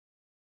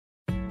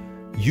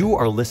You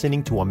are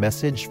listening to a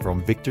message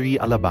from Victory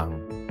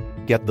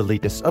Alabang. Get the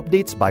latest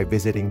updates by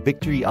visiting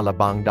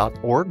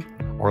victoryalabang.org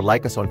or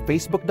like us on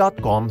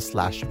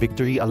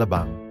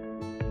facebook.com/victoryalabang.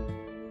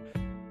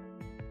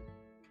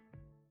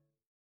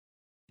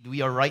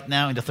 We are right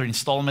now in the third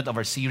installment of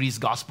our series,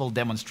 Gospel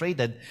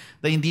Demonstrated.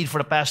 That indeed, for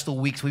the past 2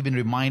 weeks, we've been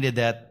reminded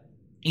that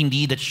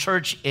indeed the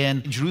church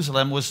in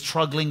Jerusalem was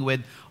struggling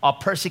with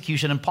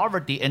persecution and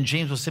poverty. And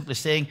James was simply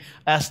saying,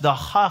 as the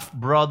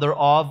half-brother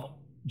of,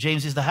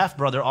 James is the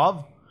half-brother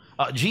of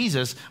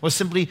Jesus, was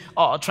simply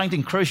trying to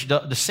encourage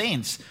the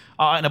saints.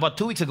 And about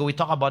 2 weeks ago, we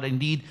talked about,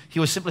 indeed, he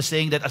was simply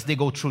saying that as they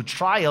go through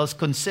trials,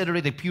 consider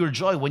it a pure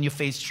joy when you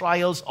face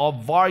trials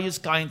of various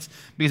kinds,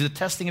 because the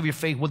testing of your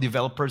faith will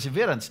develop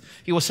perseverance.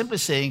 He was simply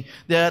saying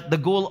that the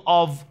goal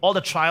of all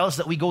the trials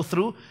that we go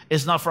through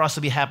is not for us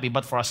to be happy,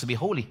 but for us to be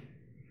holy.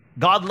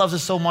 God loves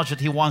us so much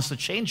that He wants to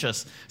change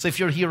us. So if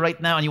you're here right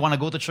now and you want to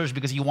go to church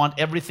because you want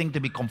everything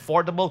to be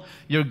comfortable,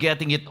 you're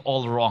getting it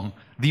all wrong.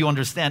 Do you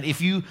understand?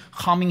 If you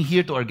coming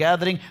here to our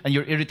gathering and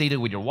you're irritated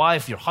with your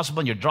wife, your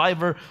husband, your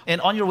driver,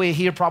 and on your way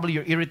here probably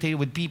you're irritated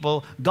with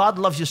people, God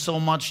loves you so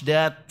much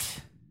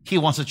that He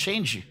wants to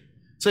change you.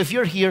 So if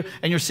you're here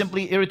and you're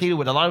simply irritated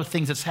with a lot of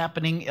things that's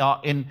happening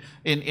in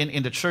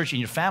the church, in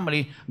your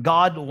family,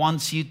 God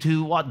wants you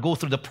to go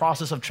through the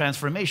process of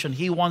transformation.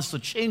 He wants to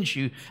change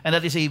you, and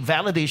that is a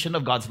validation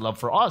of God's love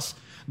for us.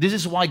 This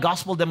is why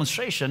gospel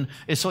demonstration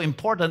is so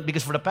important,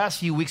 because for the past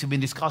few weeks we've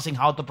been discussing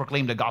how to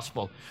proclaim the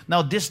gospel.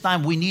 Now this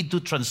time we need to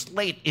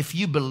translate. If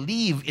you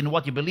believe in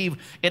what you believe,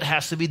 it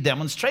has to be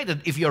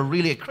demonstrated. If you're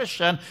really a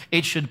Christian,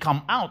 it should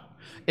come out.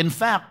 In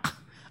fact,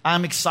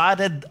 I'm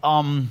excited.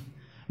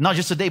 Not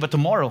just today, but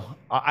tomorrow,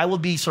 I will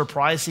be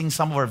surprising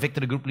some of our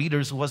Victory Group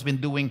leaders who has been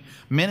doing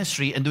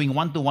ministry and doing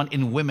one-to-one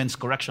in women's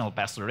correctional,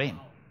 Pastor Rain.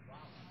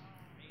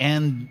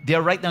 And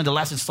they're right now in the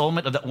last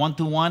installment of that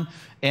one-to-one,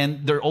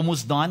 and they're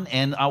almost done,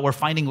 and we're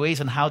finding ways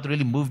on how to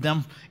really move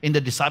them in the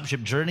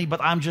discipleship journey.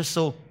 But I'm just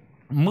so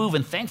moved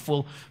and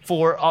thankful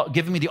for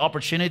giving me the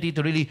opportunity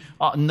to really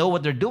know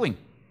what they're doing.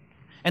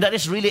 And that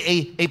is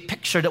really a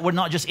picture that we're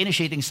not just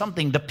initiating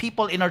something. The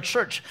people in our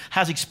church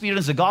has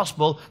experienced the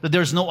gospel, that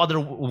there's no other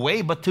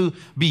way but to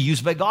be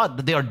used by God.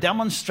 That they are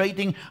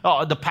demonstrating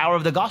the power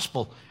of the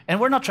gospel. And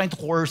we're not trying to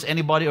coerce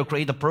anybody or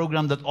create a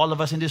program that all of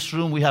us in this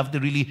room, we have to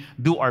really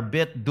do our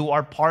bit, do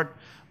our part.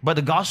 But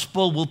the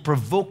gospel will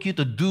provoke you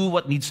to do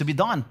what needs to be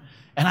done.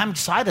 And I'm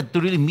excited to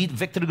really meet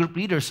Victory Group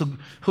leaders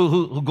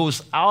who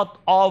goes out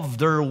of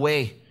their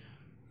way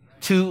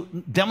to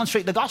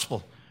demonstrate the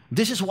gospel.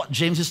 This is what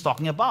James is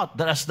talking about,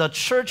 that as the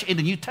church in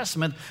the New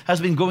Testament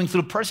has been going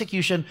through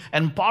persecution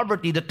and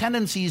poverty, the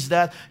tendency is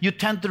that you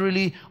tend to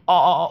really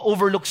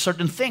overlook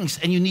certain things,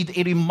 and you need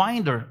a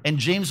reminder. And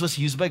James was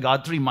used by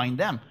God to remind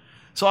them.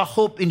 So I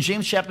hope in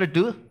James chapter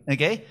 2,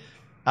 okay,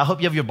 I hope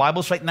you have your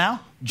Bibles right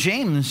now.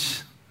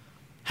 James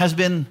has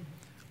been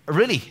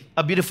really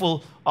a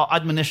beautiful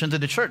admonition to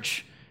the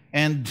church.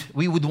 And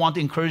we would want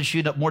to encourage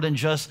you that more than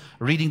just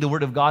reading the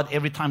Word of God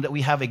every time that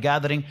we have a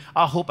gathering,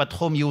 I hope at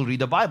home you will read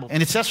the Bible.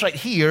 And it says right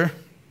here,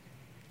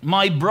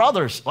 my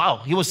brothers, wow,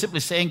 he was simply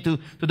saying to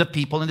the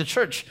people in the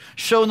church,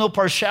 show no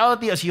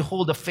partiality as you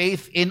hold the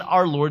faith in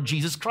our Lord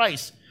Jesus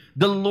Christ,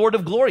 the Lord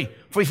of glory.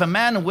 For if a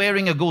man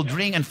wearing a gold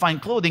ring and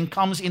fine clothing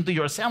comes into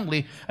your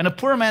assembly, and a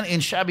poor man in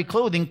shabby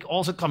clothing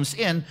also comes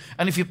in,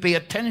 and if you pay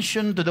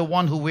attention to the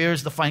one who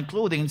wears the fine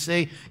clothing and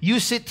say,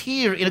 you sit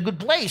here in a good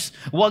place,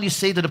 while you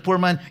say to the poor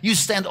man, you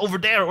stand over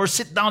there or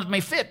sit down at my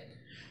feet,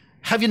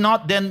 have you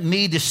not then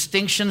made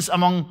distinctions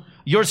among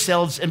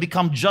yourselves and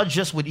become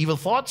judges with evil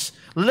thoughts?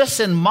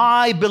 Listen,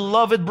 my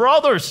beloved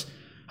brothers,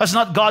 has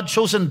not God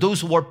chosen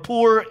those who are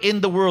poor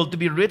in the world to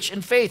be rich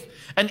in faith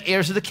and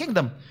heirs of the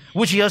kingdom,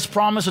 which He has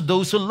promised to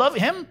those who love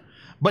Him?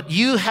 But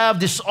you have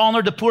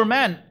dishonored the poor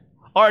man.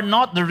 Are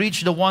not the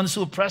rich the ones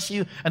who oppress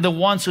you and the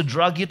ones who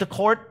drag you to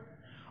court?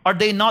 Are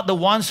they not the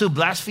ones who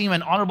blaspheme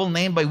an honorable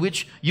name by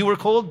which you were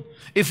called?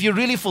 If you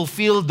really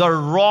fulfill the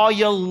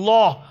royal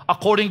law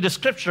according to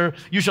Scripture,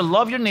 you shall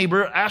love your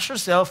neighbor as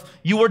yourself,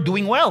 you are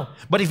doing well.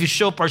 But if you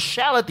show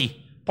partiality,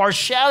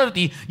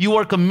 you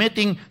are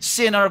committing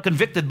sin and are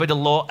convicted by the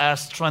law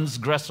as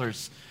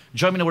transgressors.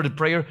 Join me in a word of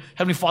prayer.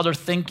 Heavenly Father,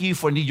 thank you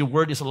for indeed your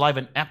word is alive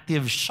and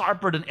active,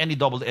 sharper than any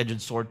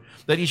double-edged sword,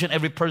 that each and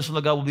every person,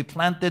 Lord God, will be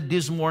planted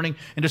this morning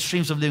in the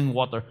streams of living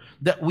water,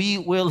 that we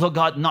will, Lord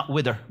God, not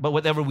wither, but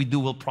whatever we do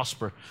will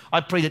prosper.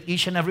 I pray that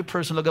each and every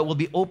person, Lord God, will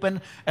be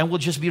open and will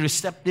just be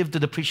receptive to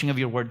the preaching of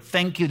your word.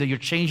 Thank you that you're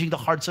changing the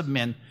hearts of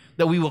men,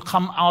 that we will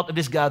come out of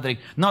this gathering,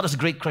 not as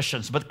great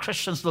Christians, but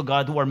Christians, Lord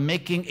God, who are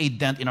making a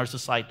dent in our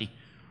society.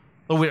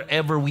 Or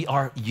wherever we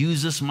are,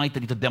 use us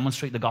mightily to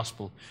demonstrate the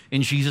gospel.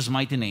 In Jesus'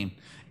 mighty name,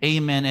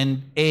 amen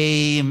and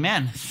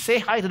amen. Say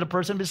hi to the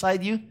person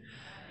beside you.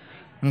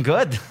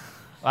 Good.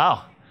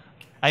 Wow.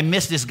 I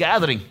missed this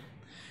gathering.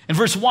 In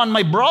verse 1,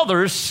 my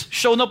brothers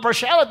show no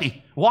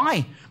partiality.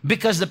 Why?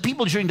 Because the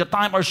people during the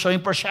time are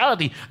showing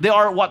partiality. They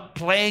are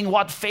playing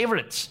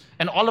favorites.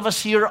 And all of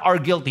us here are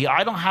guilty.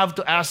 I don't have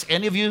to ask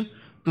any of you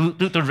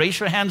to raise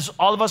your hands.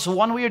 All of us,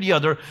 one way or the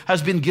other,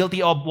 has been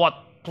guilty of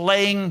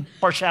playing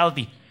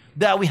partiality.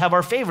 that we have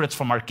our favorites,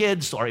 from our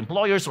kids to our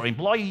employers to our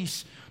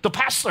employees to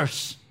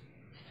pastors.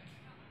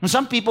 And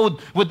some people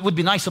would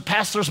be nice to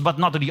pastors, but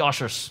not to the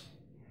ushers.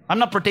 I'm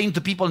not pertaining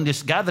to people in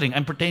this gathering.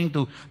 I'm pertaining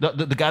to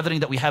the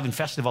gathering that we have in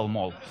Festival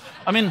Mall.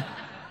 I mean,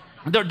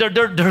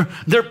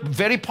 they're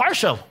very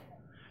partial.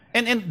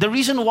 And the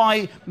reason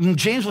why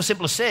James was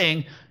simply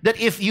saying that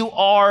if you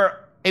are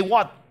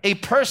a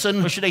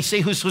person, or should I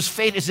say, whose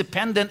faith is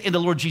dependent in the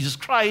Lord Jesus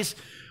Christ,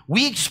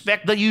 we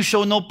expect that you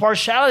show no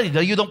partiality,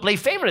 that you don't play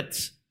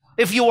favorites.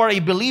 If you are a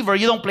believer,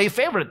 you don't play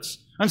favorites.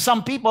 And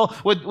some people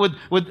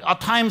would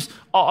at times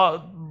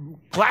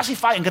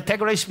classify and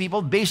categorize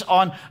people based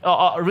on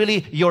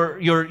really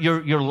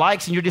your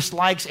likes and your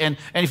dislikes, and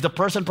if the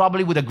person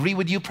probably would agree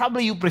with you,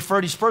 probably you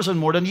prefer this person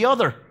more than the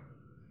other.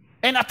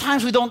 And at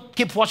times we don't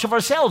keep watch of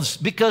ourselves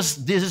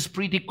because this is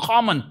pretty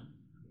common.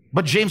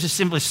 But James is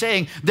simply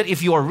saying that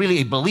if you are really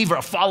a believer,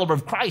 a follower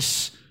of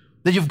Christ,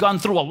 that you've gone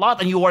through a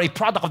lot and you are a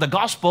product of the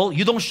gospel,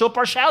 you don't show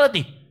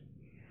partiality.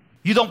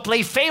 You don't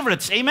play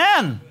favorites.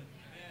 Amen.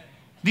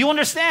 Do you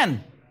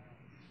understand?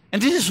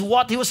 And this is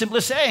what he was simply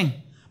saying.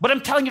 But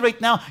I'm telling you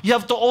right now, you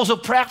have to also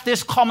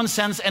practice common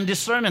sense and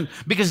discernment,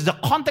 because the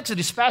context of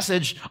this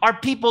passage are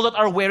people that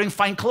are wearing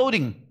fine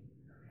clothing.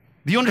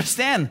 Do you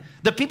understand?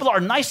 The people are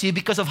nice to you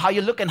because of how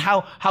you look and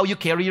how you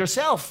carry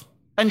yourself.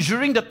 And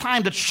during the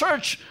time, the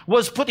church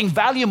was putting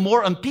value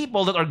more on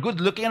people that are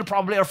good looking and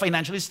probably are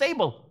financially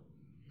stable.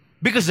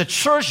 Because the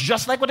church,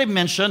 just like what I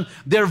mentioned,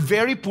 they're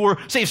very poor.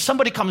 Say if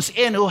somebody comes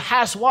in who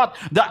has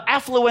the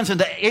affluence and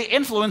the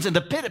influence and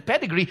the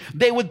pedigree,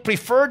 they would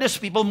prefer these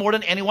people more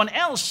than anyone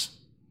else.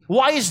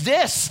 Why is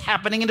this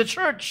happening in the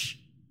church?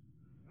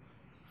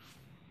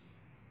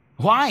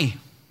 Why?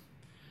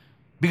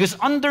 Because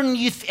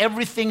underneath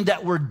everything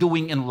that we're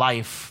doing in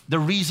life, the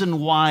reason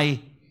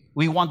why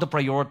we want to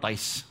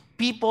prioritize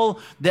people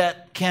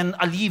that can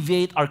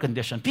alleviate our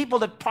condition, people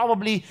that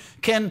probably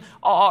can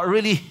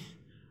really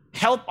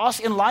help us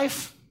in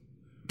life,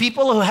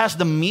 people who has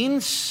the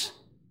means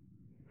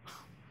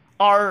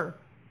are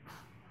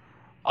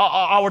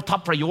our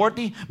top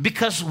priority,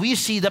 because we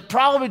see that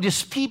probably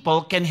these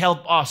people can help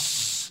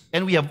us,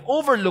 and we have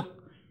overlooked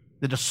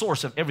that the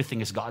source of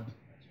everything is God.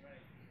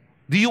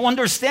 Do you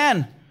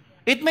understand?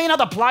 It may not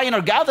apply in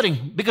our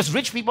gathering, because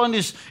rich people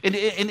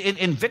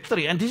in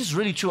Victory, and this is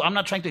really true, I'm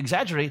not trying to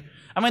exaggerate.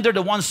 I mean, they're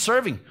the ones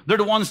serving. They're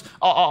the ones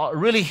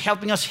really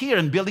helping us here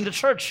and building the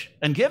church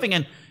and giving.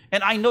 And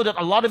I know that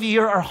a lot of you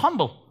here are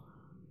humble.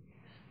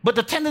 But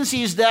the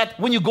tendency is that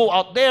when you go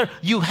out there,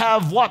 you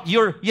have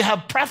you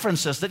have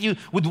preferences, that you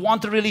would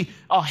want to really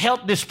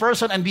help this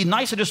person and be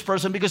nice to this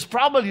person, because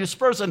probably this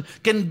person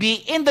can be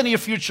in the near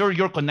future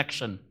your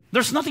connection.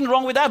 There's nothing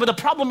wrong with that, but the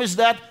problem is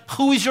that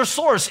who is your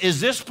source?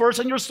 Is this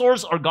person your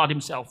source or God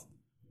himself?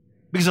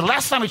 Because the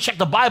last time we checked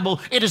the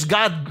Bible, it is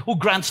God who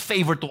grants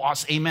favor to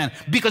us. Amen.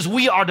 Because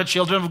we are the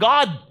children of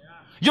God.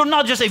 You're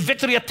not just a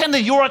Victory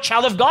attendant, you're a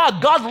child of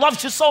God. God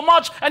loves you so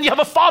much, and you have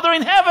a Father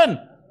in heaven.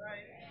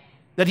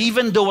 That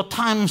even though at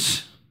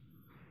times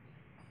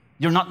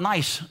you're not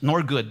nice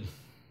nor good,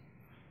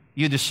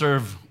 you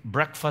deserve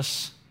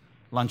breakfast,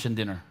 lunch, and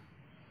dinner.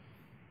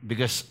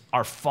 Because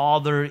our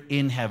Father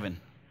in heaven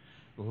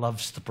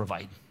loves to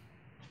provide.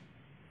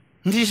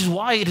 And this is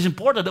why it is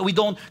important that we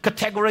don't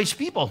categorize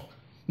people.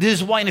 This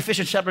is why in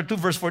Ephesians chapter 2,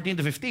 verse 14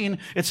 to 15,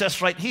 it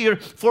says right here,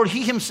 for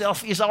he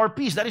himself is our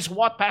peace. That is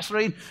what Pastor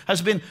Rain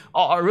has been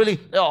really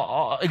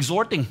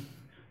exhorting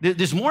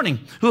this morning,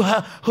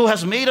 who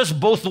has made us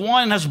both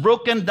one and has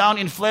broken down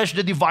in flesh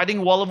the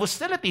dividing wall of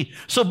hostility.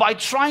 So by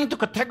trying to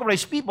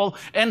categorize people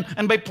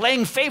and by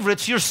playing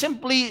favorites, you're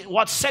simply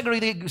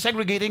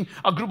segregating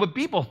a group of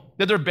people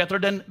that are better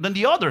than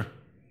the other.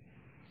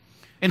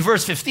 In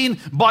verse 15,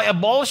 by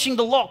abolishing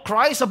the law,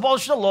 Christ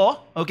abolished the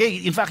law. Okay,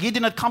 in fact, he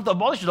did not come to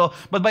abolish the law,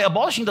 but by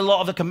abolishing the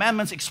law of the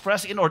commandments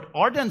expressed in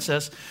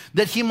ordinances,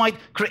 that he might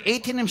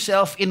create in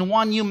himself in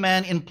one new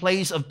man in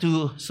place of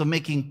two, so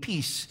making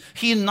peace.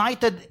 He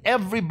united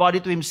everybody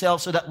to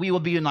himself so that we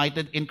will be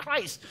united in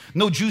Christ.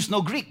 No Jews,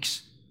 no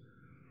Greeks.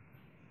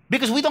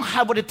 Because we don't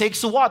have what it takes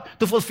to what?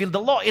 To fulfill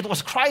the law. It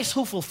was Christ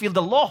who fulfilled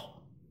the law.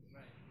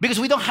 Because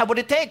we don't have what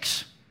it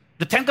takes.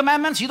 The Ten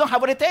Commandments, you don't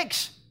have what it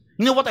takes.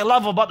 You know what I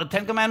love about the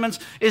Ten Commandments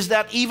is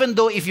that even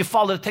though if you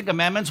follow the Ten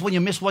Commandments, when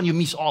you miss one, you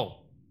miss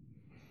all.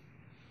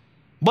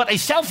 But a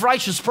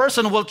self-righteous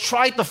person will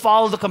try to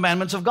follow the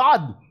commandments of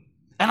God.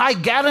 And I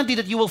guarantee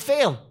that you will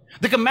fail.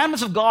 The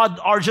commandments of God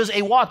are just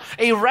a what?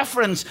 A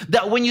reference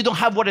that when you don't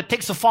have what it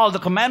takes to follow the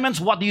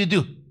commandments, what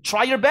do?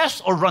 Try your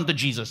best or run to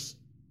Jesus?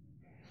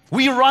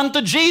 We run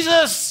to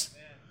Jesus.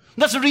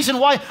 That's the reason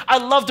why I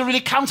love to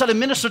really counsel and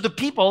minister to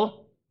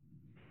people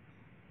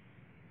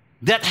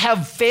that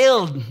have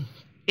failed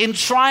in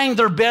trying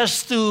their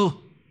best to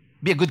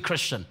be a good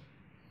Christian.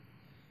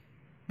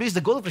 Because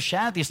the goal of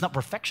Christianity is not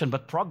perfection,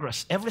 but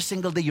progress. Every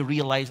single day you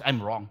realize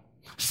I'm wrong.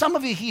 Some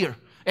of you here,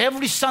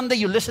 every Sunday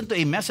you listen to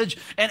a message,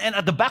 and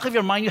at the back of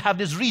your mind you have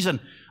this reason.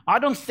 I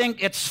don't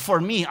think it's for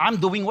me. I'm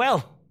doing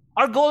well.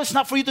 Our goal is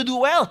not for you to do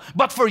well,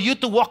 but for you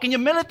to walk in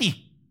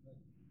humility.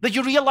 That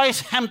you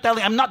realize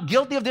I'm not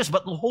guilty of this,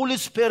 but the Holy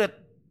Spirit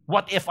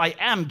What if I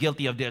am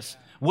guilty of this?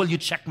 Will you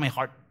check my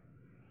heart?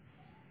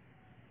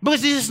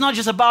 Because this is not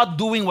just about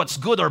doing what's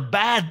good or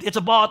bad. It's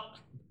about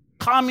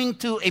coming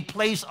to a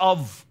place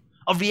of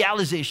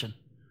realization.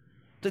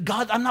 That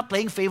God, I'm not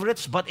playing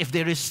favorites, but if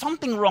there is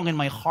something wrong in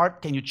my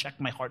heart, can you check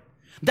my heart?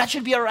 That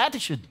should be our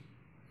attitude.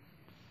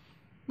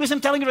 Because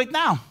I'm telling you right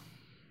now,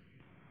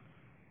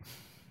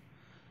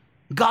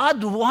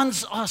 God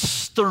wants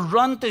us to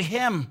run to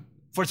Him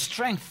for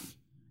strength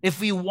if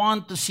we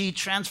want to see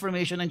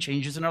transformation and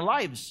changes in our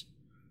lives.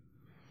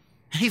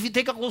 If you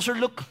take a closer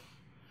look,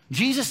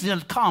 Jesus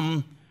didn't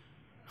come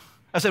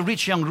as a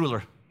rich young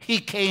ruler. He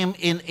came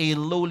in a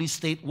lowly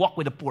state, walked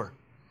with the poor,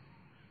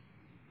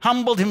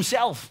 humbled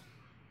Himself,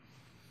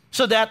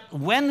 so that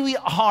when we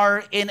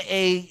are in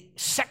a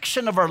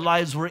section of our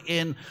lives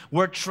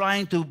we're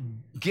trying to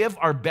give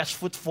our best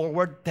foot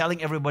forward,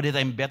 telling everybody that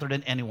I'm better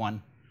than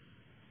anyone,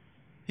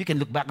 you can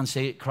look back and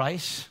say,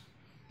 Christ,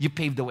 you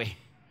paved the way.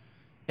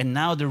 And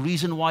now the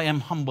reason why I'm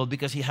humble,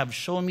 because you have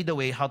shown me the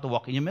way how to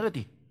walk in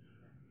humility.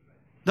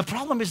 The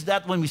problem is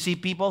that when we see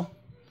people,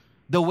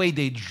 the way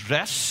they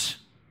dress,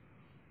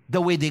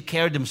 the way they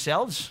carry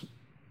themselves,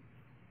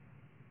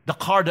 the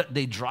car that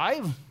they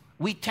drive,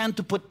 we tend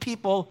to put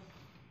people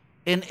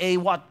in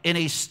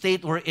a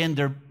state wherein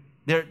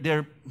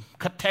they're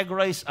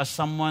categorized as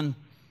someone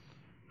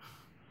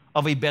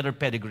of a better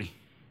pedigree.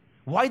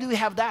 Why do we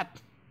have that?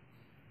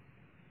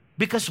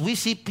 Because we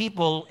see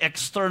people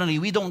externally.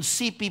 We don't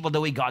see people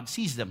the way God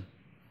sees them.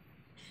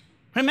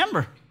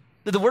 Remember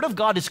that the Word of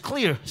God is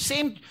clear.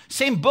 Same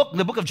book,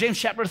 the book of James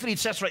chapter 3, it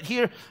says right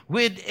here,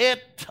 with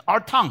it,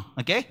 our tongue,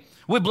 okay?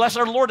 We bless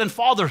our Lord and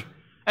Father,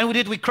 and with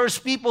it we curse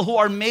people who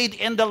are made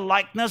in the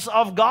likeness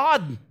of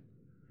God.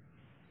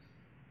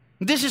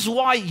 This is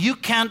why you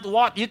can't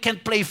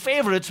play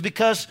favorites,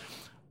 because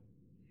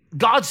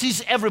God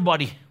sees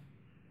everybody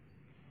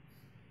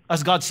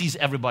as God sees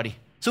everybody.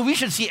 So we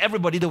should see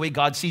everybody the way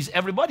God sees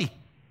everybody.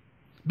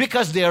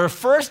 Because they are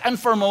first and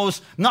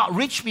foremost not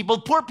rich people,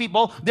 poor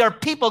people. They are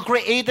people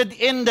created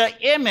in the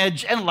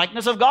image and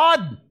likeness of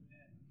God.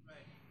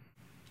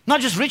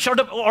 Not just rich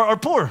or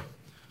poor.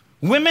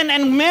 Women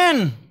and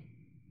men.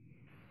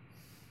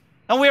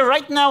 And we're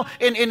right now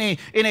in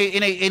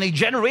a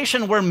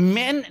generation where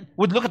men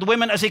would look at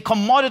women as a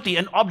commodity,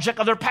 an object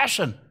of their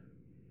passion.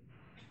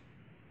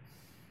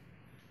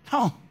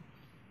 No.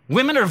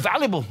 Women are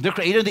valuable. They're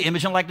created in the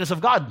image and likeness of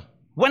God.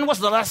 When was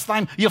the last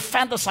time you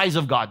fantasized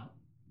of God?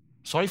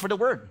 Sorry for the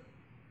word.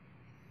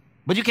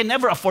 But you can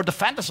never afford to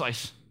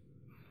fantasize,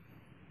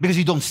 because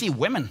you don't see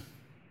women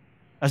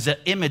as the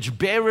image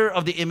bearer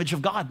of the image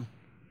of God.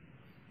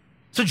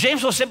 So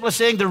James was simply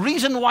saying the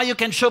reason why you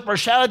can show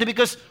partiality,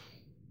 because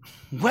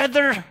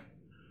whether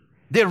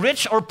they're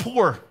rich or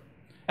poor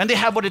and they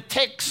have what it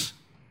takes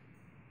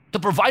to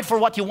provide for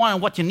what you want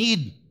and what you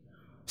need,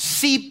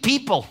 see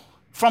people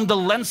from the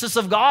lenses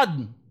of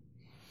God.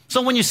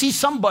 So when you see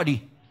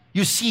somebody,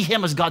 you see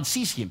him as God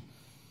sees him.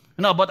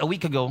 You know, about a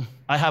week ago,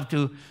 I have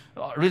to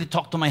really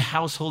talk to my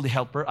household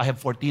helper. I have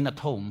 14 at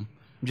home.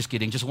 I'm just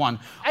kidding, just one.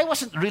 I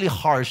wasn't really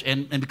harsh,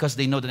 and because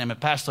they know that I'm a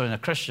pastor and a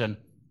Christian,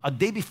 a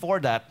day before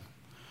that,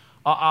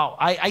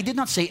 I did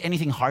not say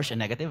anything harsh and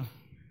negative.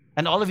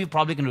 And all of you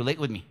probably can relate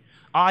with me.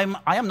 I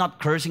am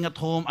not cursing at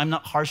home. I'm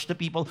not harsh to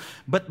people.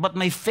 But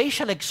my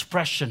facial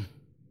expression,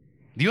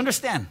 do you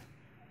understand?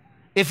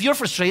 If you're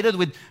frustrated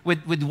with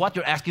what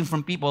you're asking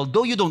from people,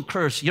 though you don't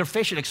curse, your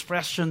facial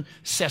expression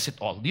says it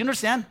all. Do you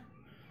understand?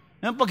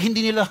 Pag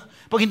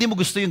hindi mo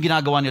gusto yung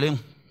ginagawa nila,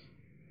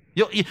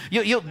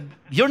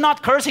 you're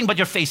not cursing, but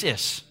your face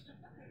is.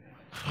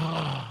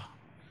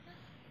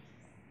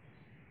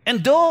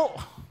 And though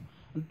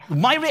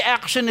my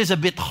reaction is a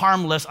bit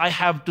harmless, I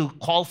have to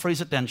call for his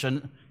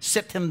attention,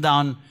 sit him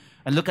down,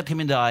 and look at him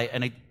in the eye,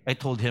 and I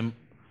told him,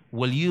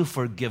 will you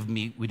forgive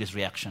me with this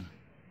reaction?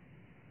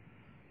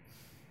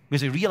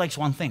 Because I realized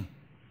one thing.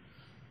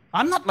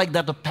 I'm not like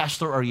that of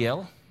Pastor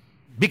Ariel,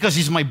 because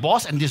he's my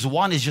boss and this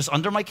one is just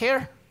under my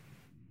care.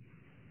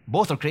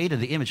 Both are created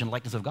in the image and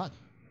likeness of God.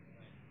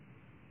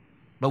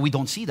 But we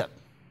don't see that.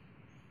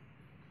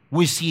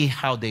 We see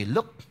how they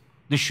look,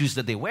 the shoes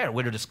that they wear,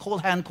 whether it's Cool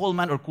Hand, Cool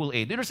Man, or Cool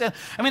Aid. Do you understand?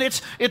 I mean,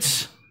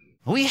 it's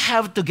we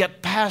have to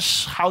get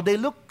past how they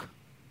look,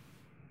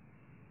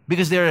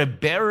 because they're a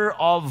bearer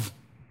of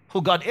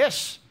who God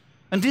is.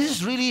 And this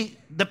is really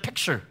the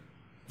picture.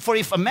 For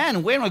if a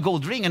man wearing a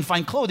gold ring and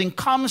fine clothing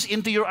comes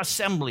into your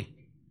assembly,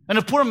 and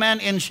a poor man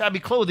in shabby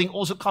clothing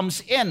also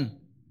comes in,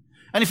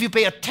 and if you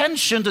pay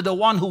attention to the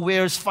one who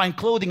wears fine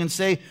clothing and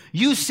say,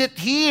 you sit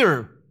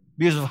here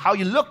because of how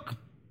you look,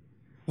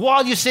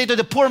 while you say to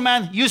the poor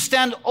man, you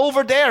stand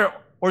over there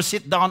or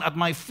sit down at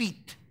my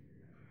feet,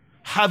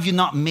 have you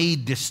not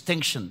made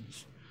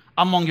distinctions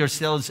among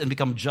yourselves and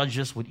become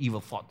judges with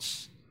evil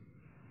thoughts?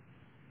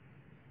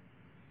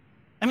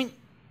 I mean,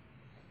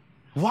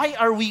 why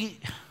are we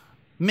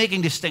making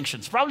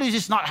distinctions? Probably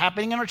this is not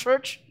happening in our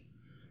church,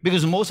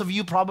 because most of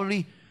you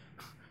probably,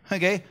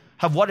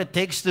 have what it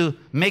takes to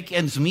make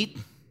ends meet.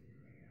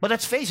 But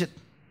let's face it,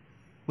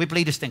 we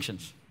play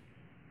distinctions.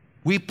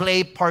 We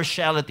play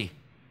partiality.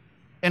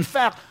 In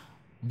fact,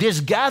 this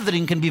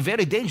gathering can be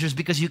very dangerous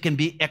because you can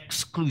be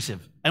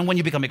exclusive. And when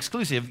you become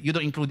exclusive, you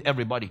don't include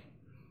everybody.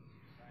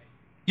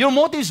 Your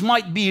motives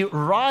might be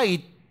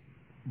right,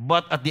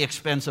 but at the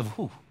expense of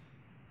who?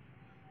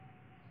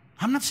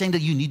 I'm not saying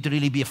that you need to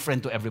really be a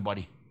friend to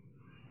everybody.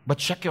 But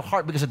check your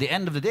heart, because at the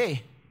end of the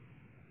day,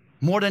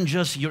 more than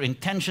just your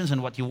intentions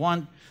and what you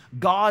want,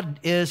 God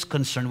is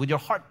concerned with your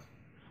heart.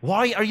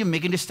 Why are you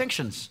making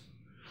distinctions?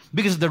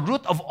 Because the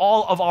root of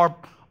all of our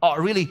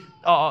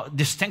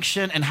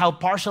distinction and how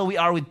partial we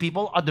are with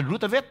people, at the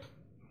root of it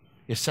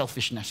is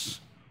selfishness.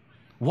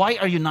 Why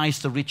are you nice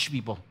to rich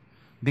people?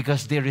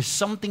 Because there is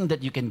something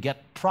that you can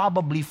get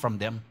probably from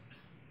them.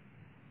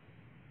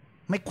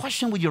 My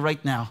question with you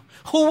right now,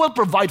 who will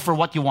provide for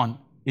what you want?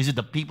 Is it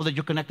the people that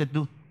you're connected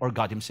to or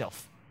God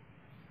Himself?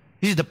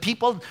 Is it the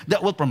people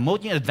that will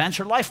promote you and advance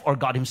your life or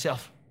God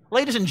Himself?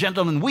 Ladies and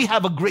gentlemen, we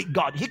have a great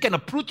God. He can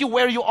uproot you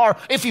where you are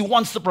if He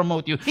wants to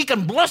promote you. He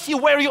can bless you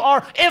where you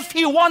are if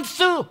He wants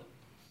to.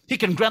 He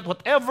can grant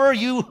whatever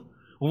you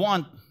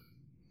want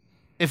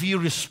if you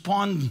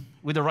respond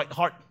with the right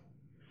heart.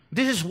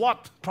 This is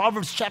what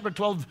Proverbs chapter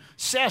 12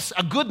 says.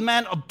 A good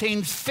man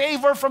obtains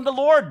favor from the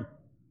Lord.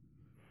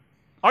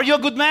 Are you a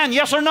good man?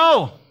 Yes or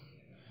no?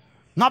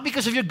 Not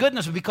because of your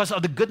goodness, but because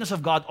of the goodness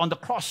of God on the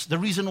cross. The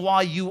reason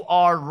why you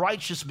are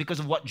righteous because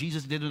of what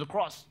Jesus did on the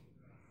cross.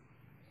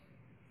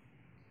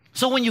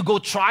 So when you go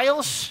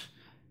trials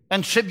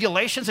and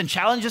tribulations and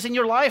challenges in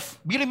your life,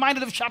 be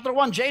reminded of chapter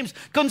 1, James.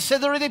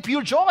 Consider it a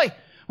pure joy.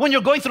 When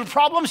you're going through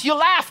problems, you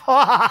laugh.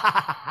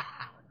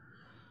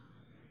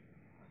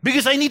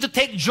 Because I need to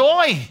take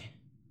joy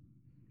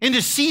in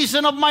the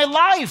season of my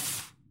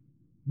life.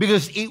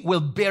 Because it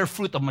will bear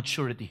fruit of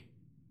maturity.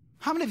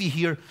 How many of you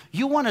here,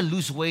 you want to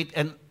lose weight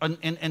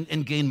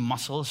and gain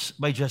muscles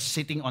by just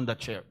sitting on that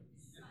chair?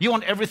 You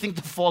want everything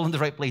to fall in the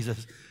right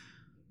places.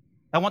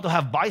 I want to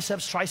have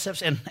biceps,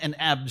 triceps, and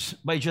abs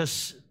by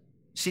just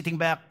sitting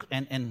back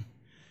and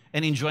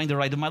enjoying the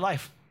ride of my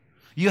life.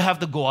 You have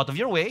to go out of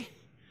your way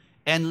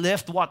and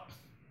lift what?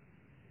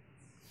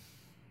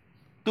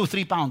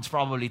 2-3 pounds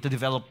probably to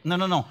develop.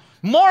 No.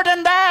 More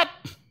than that.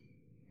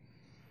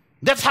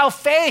 That's how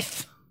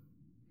faith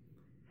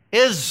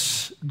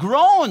is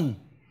grown.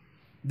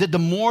 That the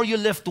more you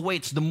lift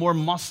weights, the more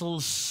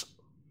muscles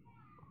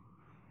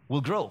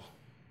will grow.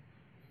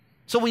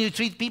 So when you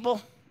treat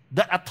people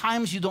that at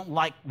times you don't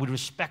like with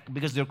respect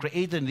because they're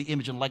created in the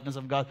image and likeness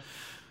of God,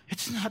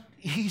 it's not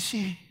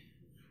easy.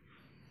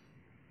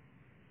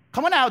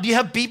 Come on now, do you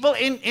have people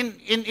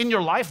in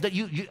your life that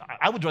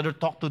I would rather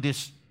talk to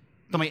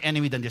my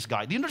enemy than this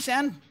guy? Do you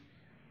understand?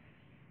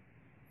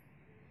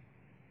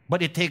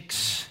 But it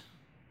takes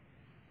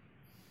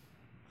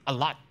a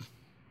lot.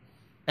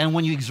 And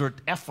when you exert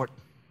effort,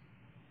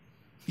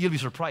 you'll be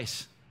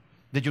surprised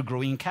that you're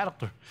growing in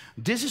character.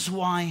 This is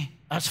why,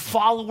 as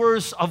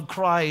followers of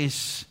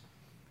Christ,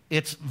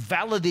 it's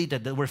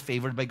validated that we're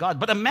favored by God.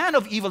 But a man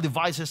of evil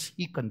devices,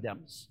 he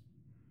condemns.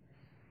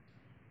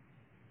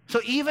 So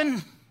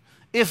even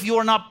if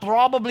you're not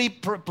probably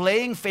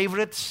playing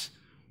favorites,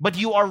 but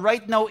you are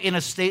right now in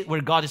a state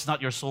where God is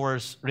not your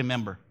source,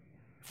 remember,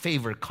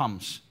 favor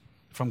comes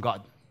from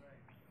God.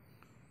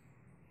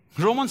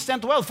 Romans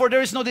 10:12, for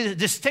there is no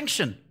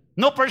distinction,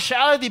 no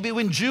partiality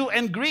between Jew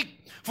and Greek.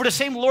 For the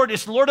same Lord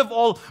is Lord of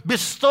all,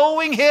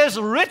 bestowing His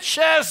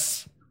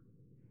riches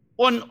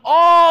on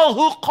all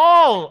who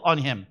call on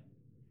Him.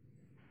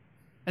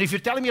 And if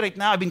you're telling me right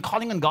now, I've been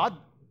calling on God,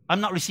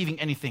 I'm not receiving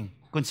anything.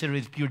 Consider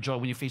it pure joy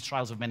when you face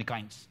trials of many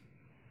kinds.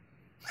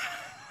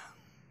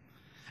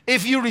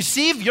 If you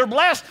receive, you're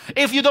blessed.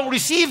 If you don't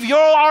receive, you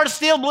are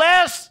still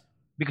blessed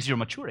because you're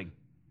maturing.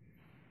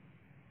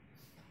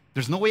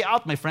 There's no way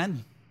out, my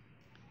friend,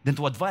 than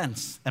to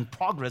advance and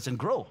progress and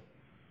grow.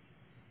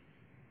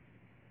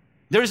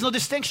 There is no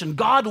distinction.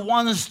 God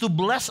wants to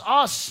bless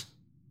us.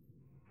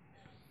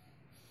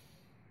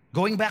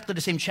 Going back to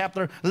the same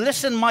chapter,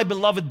 listen, my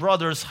beloved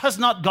brothers, has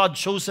not God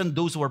chosen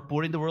those who are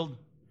poor in the world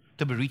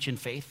to be rich in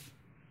faith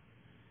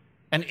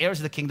and heirs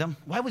of the kingdom?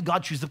 Why would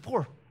God choose the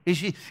poor?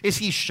 Is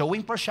He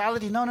showing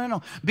partiality?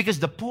 No. Because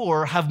the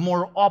poor have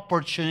more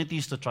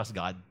opportunities to trust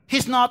God.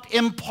 He's not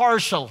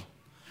impartial.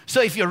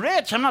 So if you're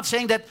rich, I'm not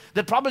saying that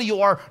probably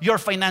you're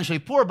financially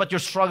poor, but you're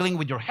struggling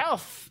with your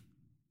health.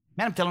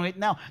 Man, I'm telling you right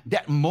now,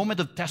 that moment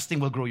of testing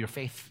will grow your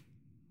faith.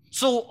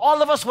 So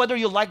all of us, whether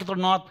you like it or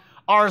not,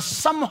 are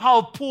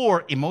somehow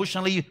poor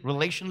emotionally,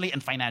 relationally,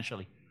 and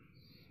financially.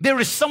 There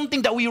is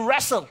something that we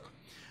wrestle.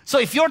 So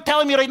if you're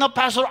telling me right now,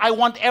 Pastor, I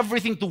want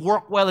everything to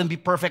work well and be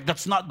perfect,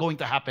 that's not going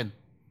to happen.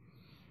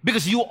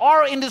 Because you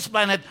are in this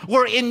planet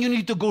wherein you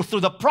need to go through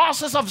the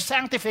process of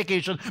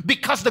sanctification,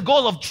 because the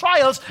goal of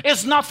trials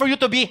is not for you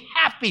to be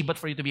happy, but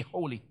for you to be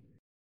holy.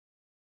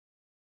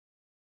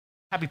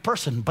 Happy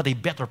person, but a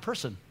better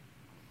person.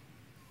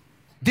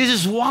 This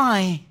is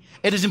why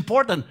it is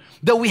important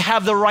that we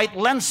have the right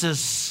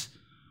lenses,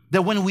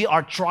 that when we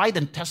are tried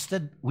and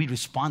tested, we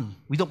respond.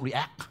 We don't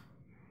react.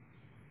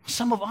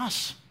 Some of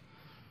us,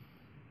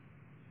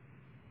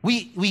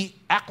 we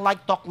act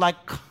like, talk like,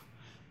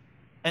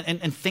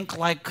 and think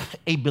like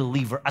a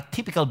believer, a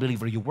typical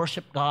believer. You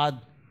worship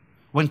God,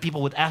 When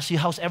people would ask you,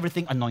 how's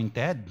everything?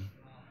 Anointed.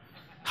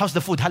 How's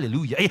the food?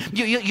 Hallelujah.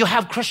 You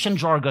have Christian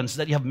jargons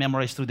that you have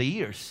memorized through the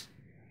years.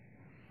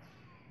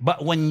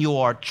 But when you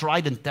are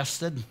tried and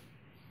tested,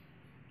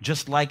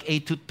 just like a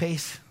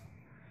toothpaste,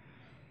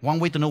 one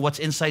way to know what's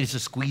inside is to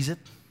squeeze it.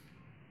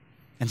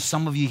 And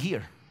some of you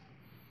here,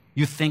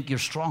 you think you're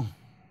strong.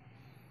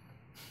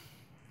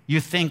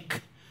 You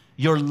think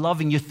you're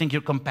loving. You think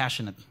you're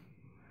compassionate.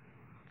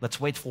 Let's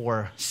wait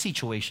for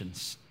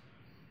situations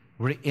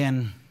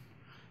wherein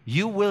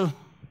you will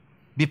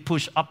be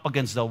pushed up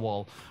against the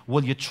wall.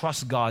 Will you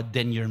trust God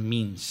than your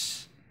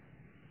means?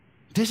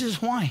 This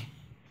is why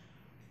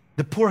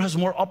the poor has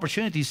more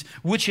opportunities,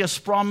 which He has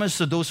promised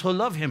to those who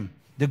love Him.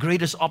 The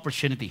greatest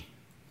opportunity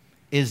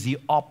is the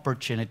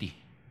opportunity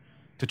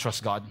to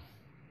trust God.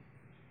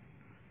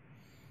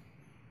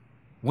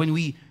 When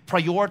we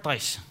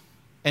prioritize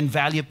and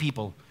value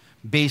people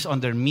based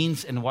on their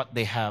means and what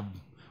they have,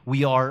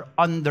 we are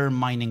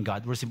undermining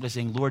God. We're simply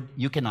saying, Lord,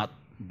 you cannot,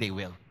 they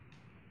will.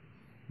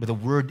 But the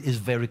word is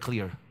very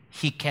clear.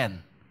 He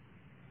can.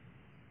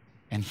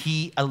 And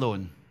He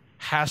alone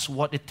has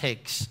what it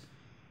takes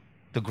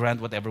to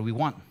grant whatever we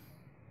want.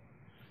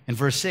 In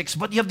verse 6,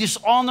 but you have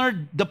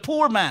dishonored the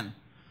poor man.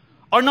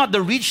 Are not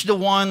the rich the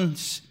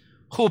ones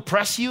who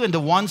oppress you and the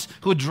ones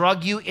who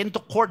drag you into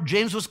court?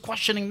 James was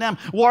questioning them.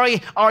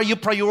 Why are you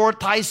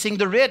prioritizing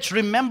the rich?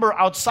 Remember,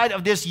 outside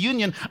of this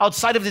union,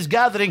 outside of this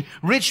gathering,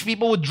 rich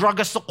people would drag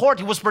us to court.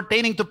 He was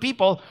pertaining to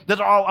people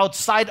that are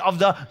outside of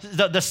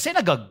the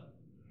synagogue.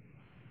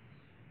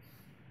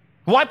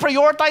 Why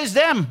prioritize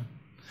them?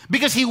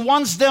 Because He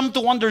wants them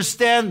to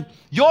understand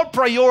your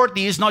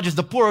priority is not just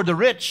the poor or the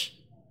rich.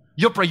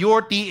 Your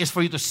priority is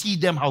for you to see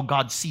them how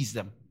God sees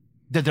them.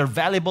 That they're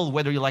valuable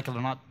whether you like it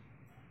or not.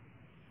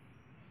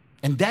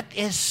 And that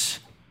is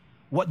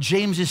what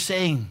James is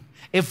saying.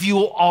 If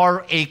you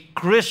are a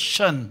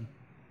Christian,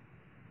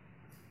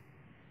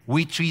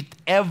 we treat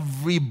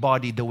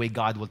everybody the way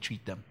God will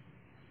treat them.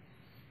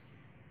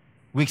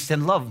 We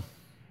extend love.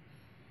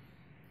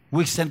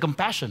 We extend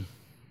compassion.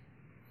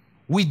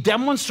 We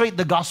demonstrate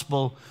the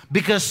gospel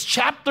because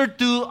chapter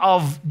 2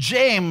 of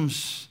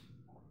James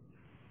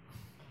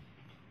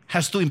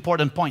has two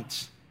important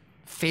points: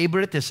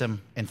 favoritism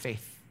and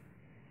faith.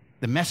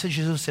 The message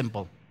is so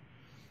simple.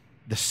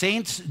 The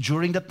saints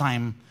during the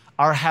time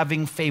are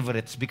having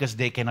favorites because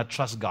they cannot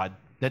trust God,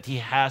 that He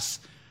has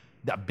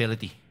the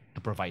ability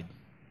to provide.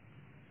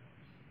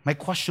 My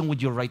question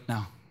with you right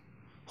now,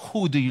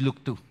 who do you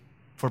look to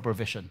for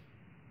provision?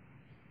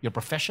 Your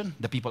profession,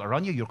 the people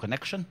around you, your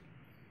connection,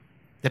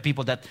 the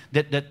people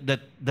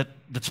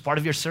that's part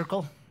of your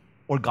circle,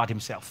 or God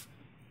Himself?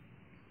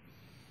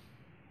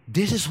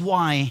 This is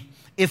why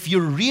if you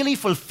really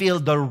fulfill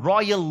the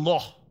royal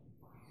law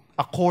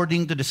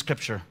according to the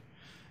scripture,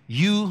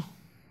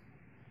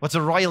 what's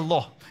the royal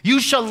law? You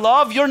shall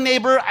love your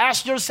neighbor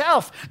as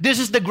yourself. This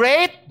is the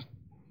great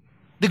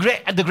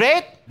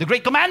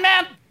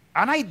commandment.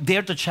 And I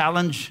dare to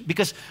challenge,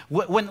 because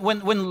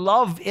when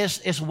love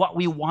is what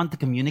we want to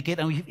communicate,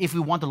 and if we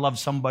want to love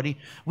somebody,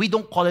 we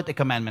don't call it a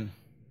commandment.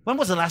 When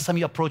was the last time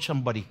you approached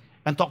somebody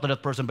and talked to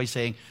that person by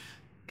saying,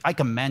 I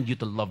command you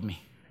to love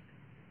me?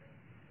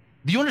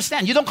 Do you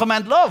understand? You don't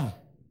command love.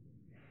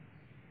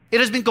 It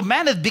has been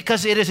commanded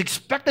because it is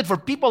expected for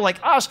people like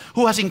us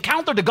who has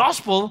encountered the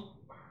gospel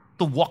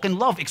to walk in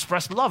love,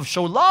 express love,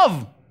 show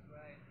love.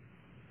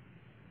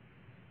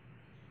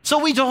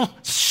 So we don't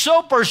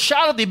show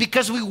partiality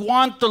because we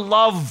want to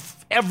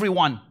love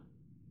everyone.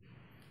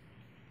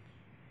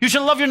 You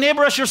shall love your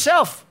neighbor as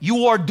yourself.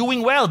 You are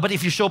doing well. But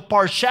if you show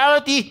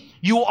partiality,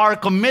 you are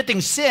committing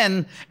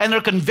sin and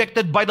are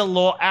convicted by the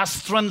law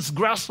as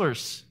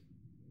transgressors.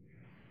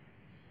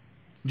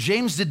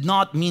 James did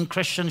not mean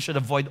Christians should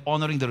avoid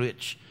honoring the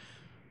rich,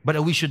 but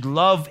that we should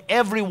love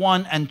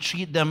everyone and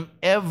treat them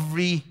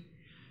every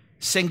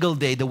single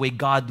day the way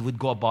God would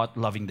go about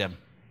loving them.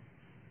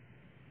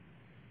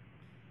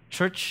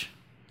 Church,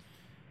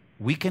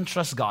 we can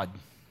trust God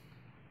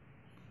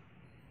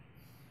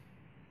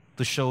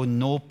to show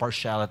no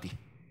partiality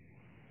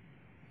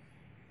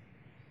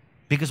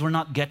because we're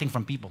not getting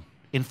from people.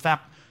 In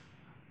fact,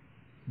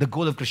 the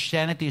goal of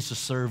Christianity is to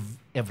serve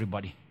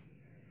everybody.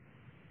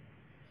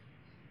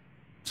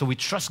 So we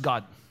trust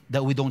God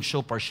that we don't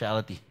show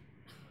partiality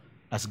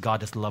as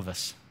God has loved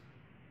us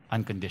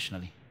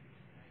unconditionally.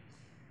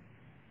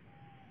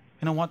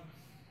 You know what?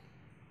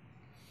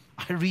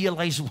 I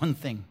realize one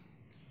thing.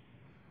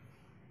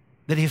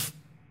 That if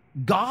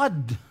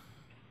God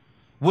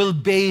will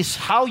base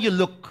how you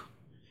look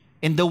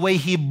in the way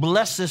He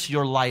blesses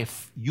your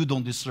life, you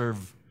don't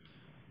deserve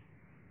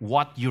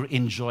what you're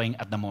enjoying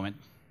at the moment.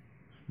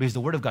 Because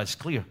the Word of God is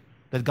clear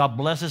that God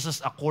blesses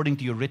us according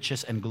to your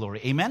riches and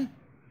glory. Amen?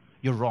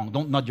 You're wrong.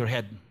 Don't nod your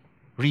head.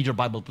 Read your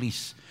Bible,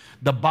 please.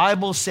 The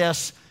Bible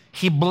says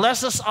He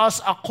blesses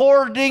us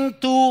according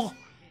to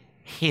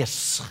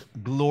His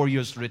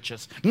glorious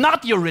riches.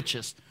 Not your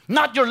riches.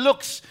 Not your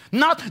looks.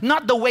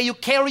 Not the way you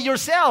carry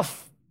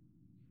yourself.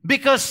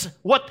 Because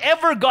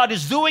whatever God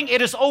is doing,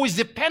 it is always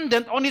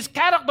dependent on His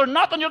character,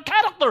 not on your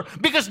character.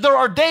 Because there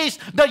are days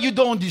that you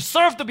don't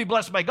deserve to be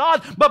blessed by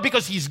God, but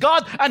because He's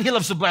God and He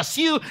loves to bless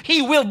you,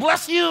 He will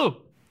bless you.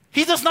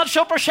 He does not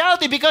show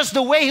partiality because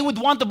the way He would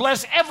want to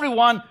bless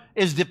everyone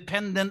is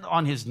dependent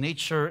on His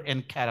nature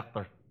and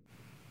character.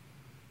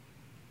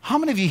 How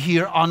many of you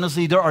here,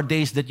 honestly, there are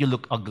days that you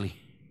look ugly?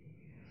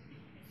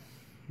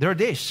 There are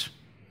days.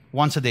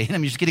 Once a day.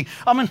 I'm just kidding.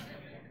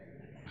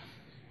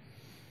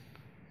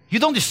 You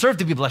don't deserve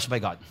to be blessed by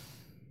God.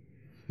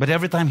 But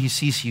every time He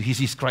sees you, He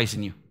sees Christ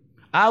in you.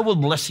 I will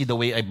bless you the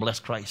way I bless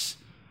Christ.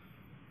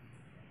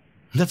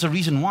 That's the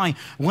reason why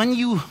when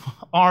you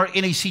are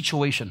in a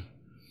situation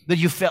that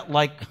you felt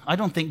like, I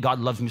don't think God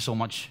loves me so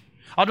much.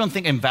 I don't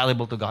think I'm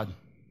valuable to God.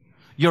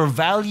 Your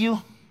value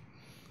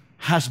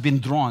has been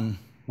drawn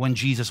when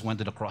Jesus went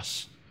to the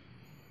cross.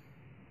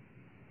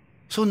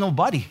 So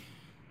nobody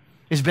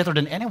is better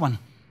than anyone.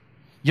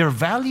 Your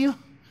value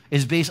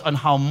is based on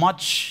how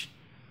much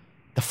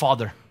the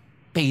Father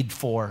paid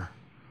for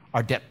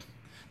our debt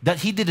that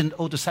He didn't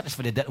owe to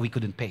satisfy the debt we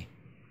couldn't pay.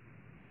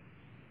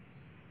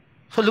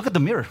 So look at the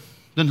mirror.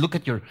 Don't look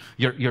at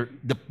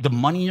the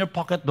money in your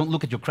pocket. Don't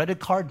look at your credit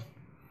card.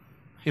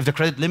 If the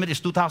credit limit is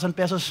 2,000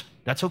 pesos,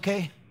 that's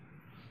okay.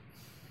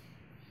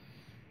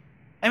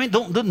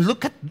 Don't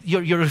look at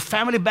your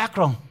family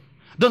background.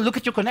 Don't look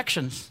at your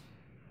connections.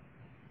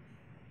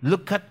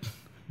 Look at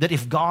that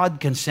if God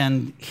can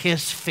send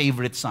His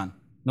favorite Son,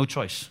 no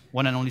choice,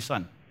 one and only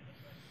Son.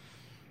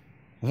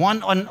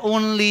 One and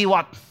only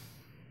what?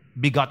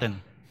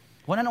 Begotten.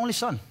 One and only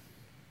Son.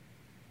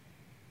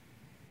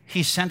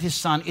 He sent His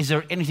Son. Is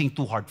there anything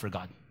too hard for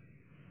God?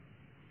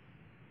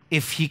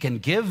 If He can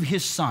give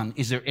His Son,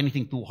 is there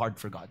anything too hard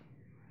for God?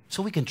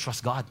 So we can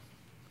trust God.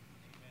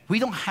 We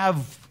don't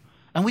have,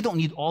 and we don't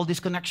need all these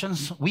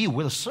connections. We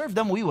will serve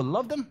them. We will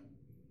love them.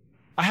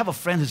 I have a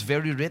friend who's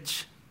very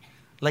rich,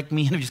 like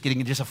me. I'm just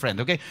kidding. Just a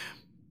friend, okay?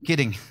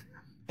 Kidding.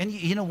 And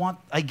you know what?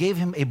 I gave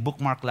him a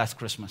bookmark last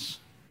Christmas.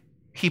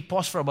 He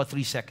paused for about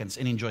 3 seconds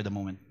and enjoyed the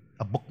moment.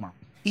 A bookmark.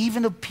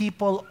 Even if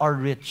people are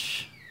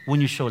rich, when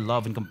you show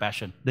love and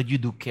compassion, that you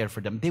do care for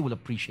them, they will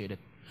appreciate it.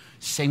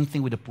 Same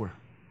thing with the poor.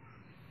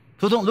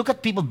 So don't look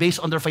at people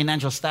based on their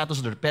financial status,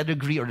 their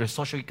pedigree, or their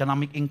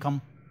socioeconomic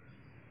income.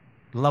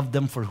 Love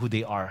them for who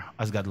they are,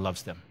 as God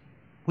loves them.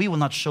 We will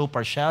not show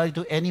partiality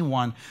to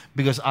anyone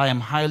because I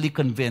am highly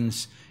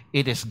convinced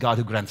it is God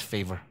who grants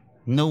favor.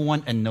 No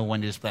one and no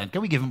one is planned.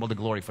 Can we give Him all the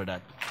glory for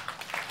that?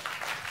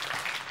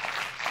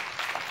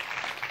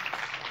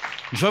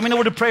 Join me in a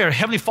word of prayer.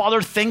 Heavenly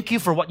Father, thank You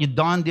for what You've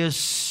done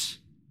this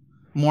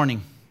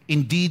morning.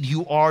 Indeed,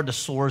 You are the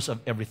source of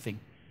everything.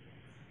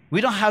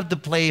 We don't have to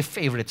play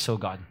favorites, oh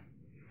God,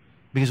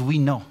 because we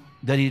know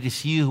that it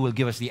is You who will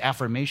give us the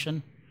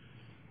affirmation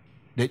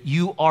that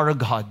You are a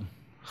God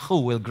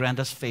who will grant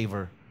us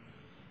favor.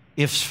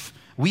 If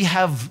we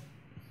have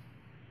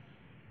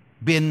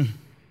been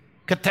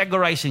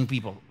categorizing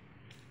people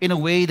in a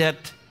way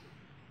that,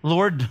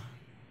 Lord,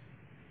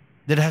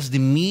 that has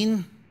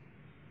demeaned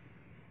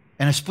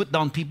and has put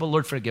down people,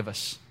 Lord, forgive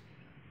us.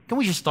 Can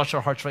we just touch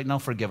our hearts right now?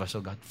 Forgive us,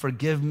 oh God.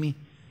 Forgive me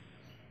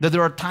that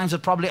there are times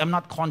that probably I'm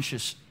not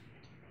conscious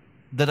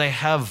that I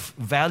have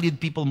valued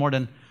people more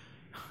than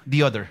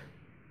the other.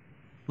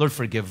 Lord,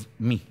 forgive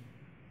me.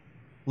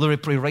 Lord, I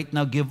pray right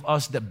now, give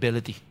us the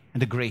ability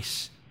and the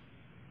grace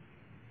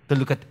to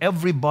look at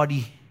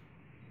everybody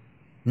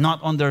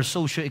not on their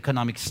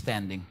socioeconomic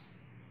standing,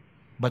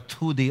 but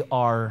who they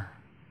are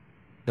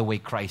the way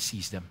Christ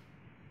sees them.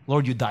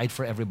 Lord, You died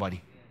for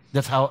everybody.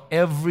 That's how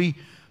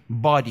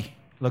everybody,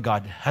 Lord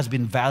God, has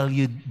been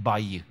valued by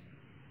You.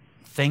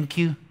 Thank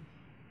You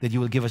that You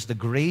will give us the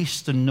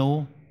grace to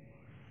know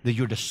that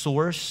You're the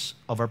source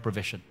of our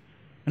provision.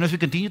 And as we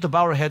continue to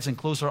bow our heads and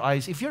close our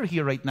eyes, if you're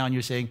here right now and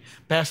you're saying,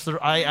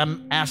 Pastor, I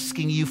am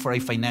asking You for a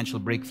financial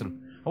breakthrough,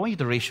 I want you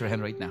to raise your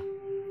hand right now.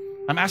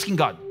 I'm asking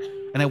God,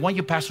 and I want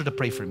you, Pastor, to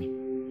pray for me.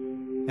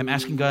 I'm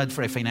asking God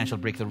for a financial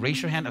breakthrough.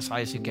 Raise your hand as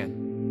high as you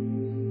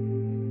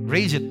can.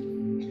 Raise it.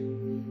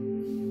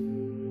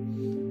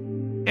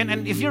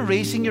 And if you're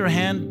raising your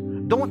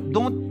hand,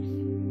 don't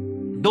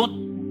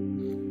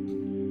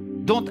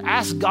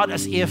ask God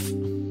as if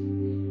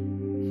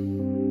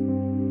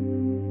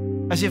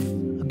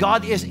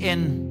God is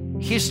in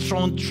His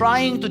throne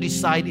trying to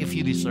decide if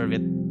you deserve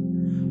it.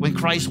 When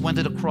Christ went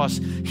to the cross,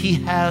 He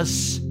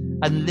has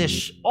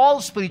unleashed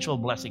all spiritual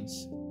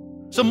blessings.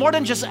 So more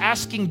than just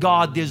asking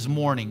God this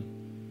morning,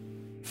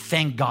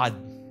 thank God.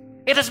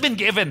 It has been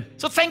given.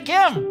 So thank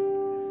Him.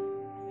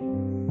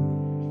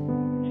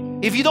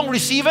 If you don't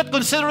receive it,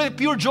 consider it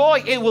pure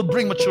joy. It will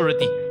bring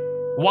maturity.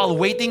 While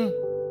waiting,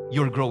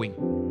 you're growing.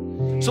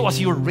 So as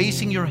you're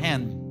raising your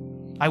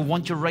hand, I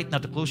want you right now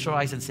to close your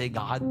eyes and say,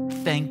 God,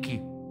 thank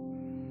You.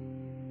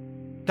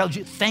 Tell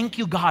you, thank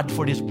You, God,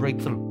 for this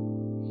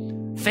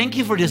breakthrough. Thank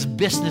You for this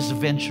business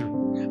venture.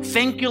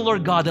 Thank You,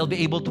 Lord God, I'll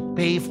be able to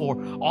pay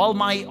for all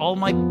my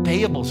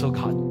payables, oh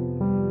God.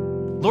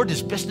 Lord,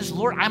 this business,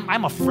 Lord,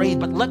 I'm afraid,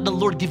 but let the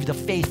Lord give you the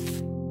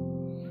faith.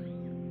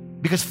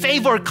 Because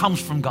favor comes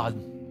from God.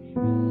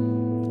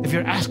 If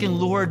you're asking,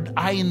 Lord,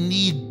 I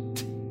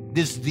need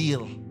this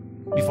deal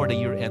before the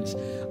year ends,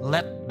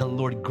 let the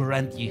Lord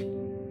grant you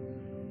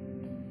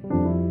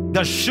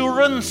the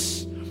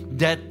assurance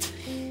that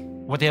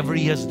whatever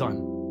He has done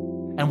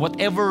and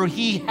whatever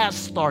He has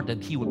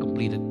started, He will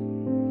complete it.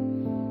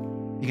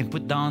 You can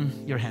put down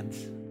your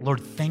hands. Lord,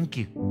 thank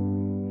you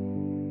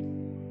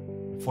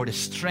for the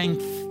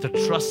strength to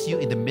trust you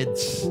in the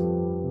midst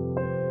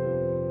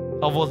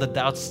of all the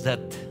doubts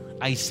that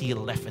I see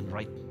left and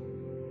right.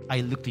 I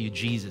look to you,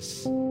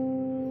 Jesus.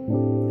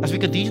 As we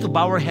continue to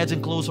bow our heads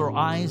and close our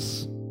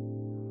eyes,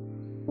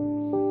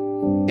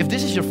 if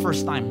this is your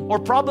first time, or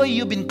probably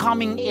you've been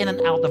coming in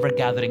and out of our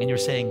gathering and you're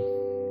saying,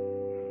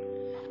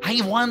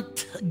 I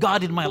want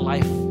God in my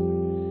life,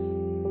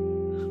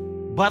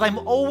 but I'm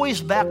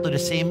always back to the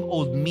same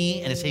old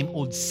me and the same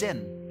old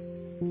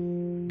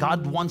sin.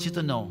 God wants you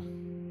to know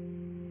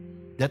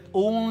that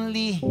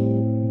only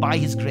by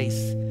His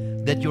grace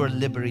that you are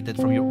liberated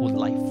from your old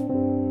life.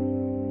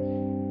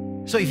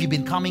 So if you've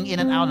been coming in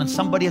and out and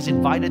somebody has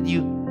invited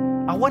you,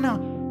 I want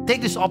to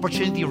take this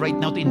opportunity right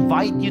now to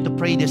invite you to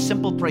pray this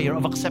simple prayer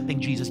of accepting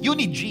Jesus. You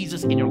need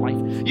Jesus in your life.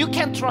 You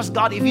can't trust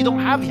God if you don't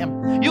have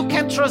Him. You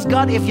can't trust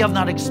God if you have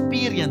not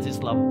experienced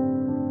His love.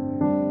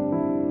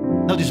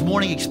 Now this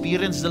morning,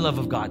 experience the love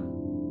of God.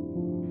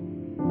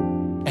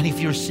 And if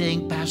you're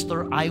saying,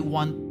 Pastor, I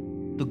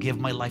want to give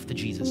my life to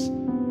Jesus,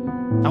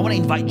 I want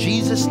to invite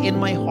Jesus in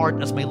my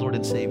heart as my Lord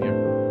and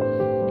Savior,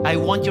 I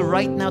want you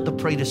right now to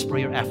pray this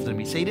prayer after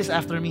me. Say this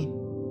after me.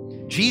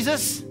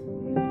 Jesus,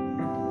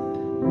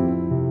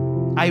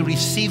 I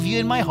receive you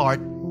in my heart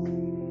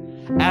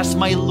as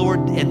my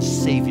Lord and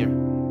Savior.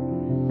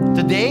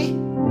 Today,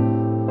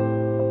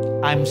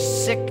 I'm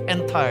sick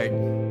and tired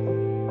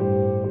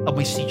of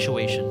my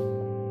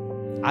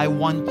situation. I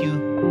want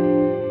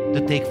you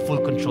to take full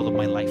control of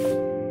my life.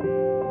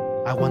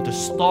 I want to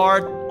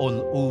start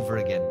all over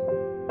again.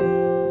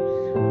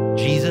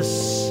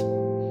 Jesus,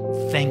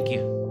 thank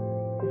you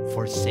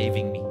for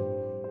saving me.